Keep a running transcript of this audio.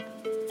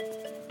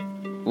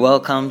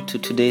Welcome to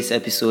today's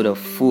episode of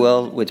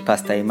Fuel with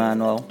Pastor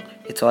Emmanuel.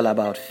 It's all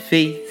about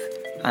faith,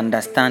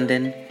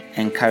 understanding,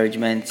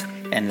 encouragement,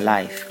 and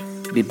life.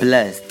 Be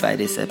blessed by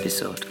this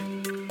episode.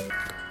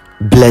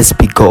 Blessed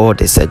be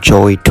God. It's a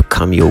joy to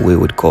come your way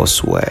with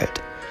God's word.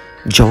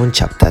 John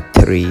chapter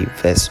 3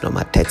 verse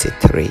number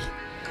 33.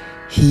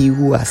 He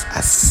who has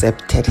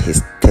accepted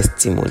his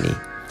testimony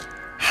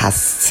has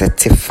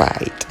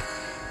certified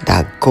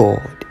that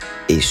God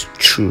is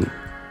true.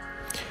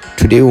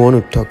 Today we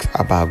want to talk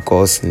about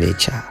God's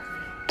nature,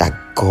 that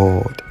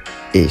God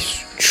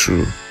is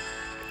true.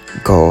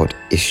 God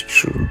is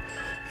true.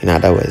 In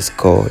other words,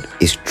 God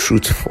is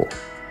truthful.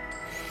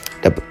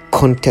 The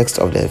context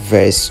of the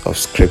verse of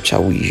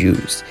scripture we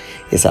use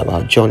is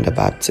about John the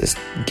Baptist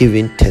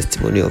giving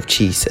testimony of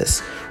Jesus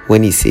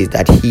when he says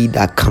that he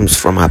that comes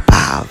from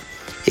above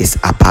is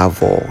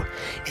above all.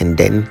 And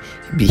then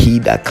he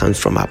that comes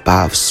from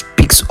above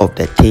speaks of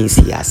the things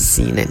he has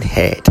seen and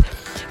heard.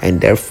 And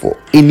therefore,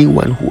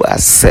 anyone who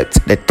accepts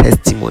the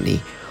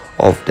testimony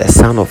of the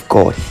Son of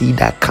God, he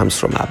that comes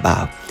from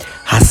above,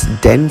 has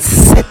then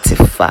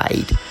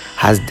certified,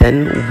 has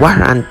then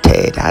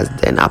warranted, has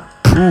then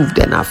approved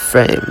and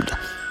affirmed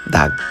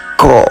that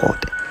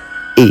God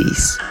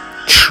is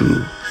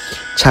true.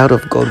 Child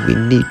of God, we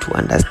need to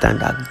understand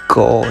that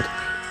God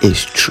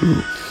is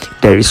true.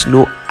 There is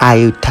no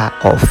iota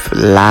of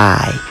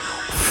lie,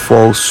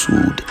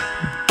 falsehood,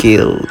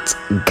 guilt,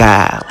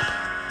 guile,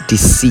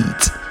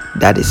 deceit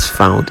that is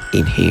found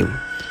in him.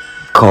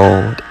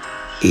 God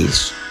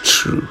is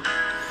true.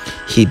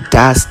 He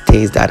does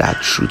things that are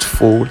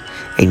truthful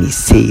and he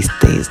says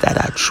things that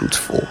are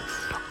truthful.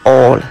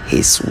 All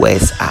his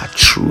words are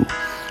true.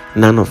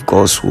 None of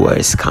God's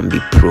words can be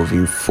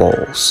proven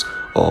false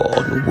or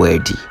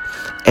unworthy.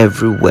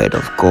 Every word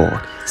of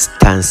God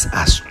stands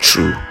as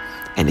true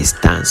and it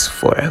stands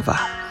forever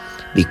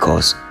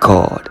because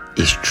God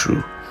is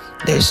true.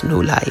 There is no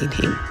lie in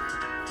him.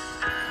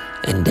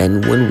 And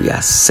then when we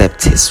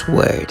accept his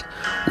word,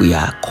 we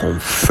are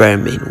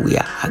confirming, we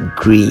are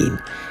agreeing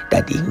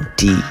that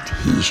indeed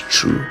he is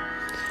true.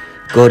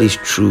 God is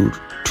true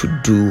to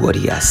do what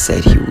he has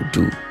said he will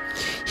do.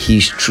 He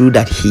is true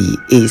that he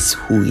is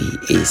who he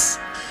is.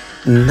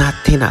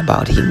 Nothing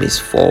about him is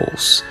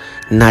false.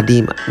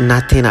 Nothing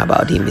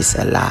about him is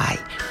a lie.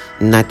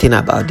 Nothing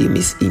about him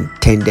is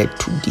intended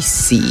to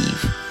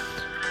deceive.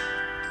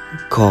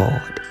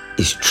 God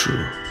is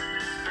true.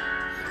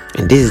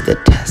 And this is the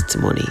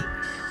testimony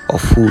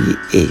of who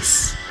he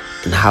is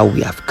and how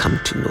we have come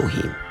to know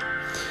him.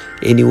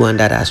 Anyone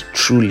that has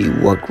truly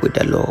walked with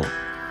the Lord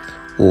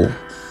will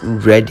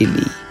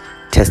readily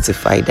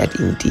testify that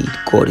indeed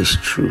God is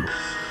true.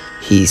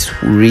 He is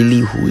really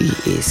who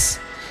he is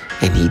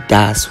and he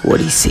does what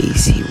he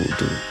says he will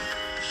do.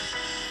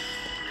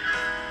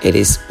 It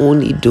is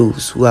only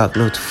those who have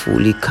not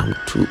fully come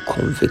to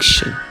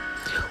conviction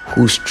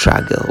who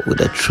struggle with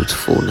the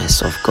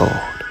truthfulness of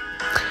God.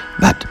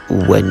 But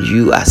when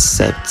you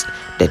accept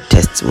the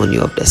testimony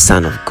of the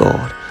Son of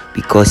God,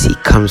 because he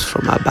comes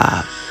from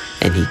above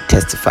and he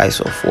testifies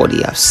of what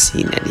he has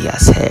seen and he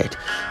has heard,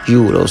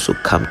 you will also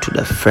come to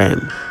the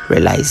firm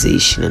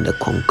realization and the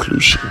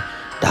conclusion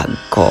that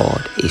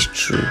God is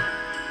true.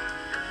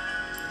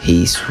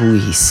 He is who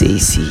he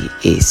says he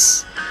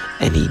is,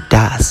 and he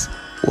does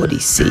what he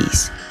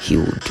says he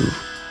will do.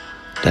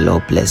 The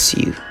Lord bless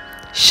you.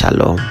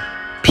 Shalom,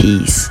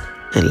 peace,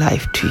 and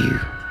life to you.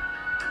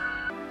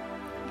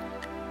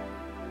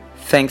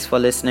 Thanks for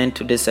listening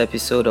to this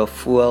episode of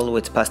Fuel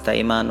with Pastor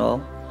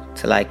Emmanuel.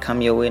 Till I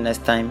come your way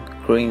next time,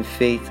 grow in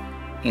faith,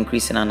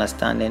 increase in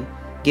understanding,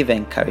 give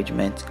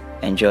encouragement,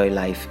 enjoy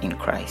life in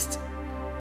Christ.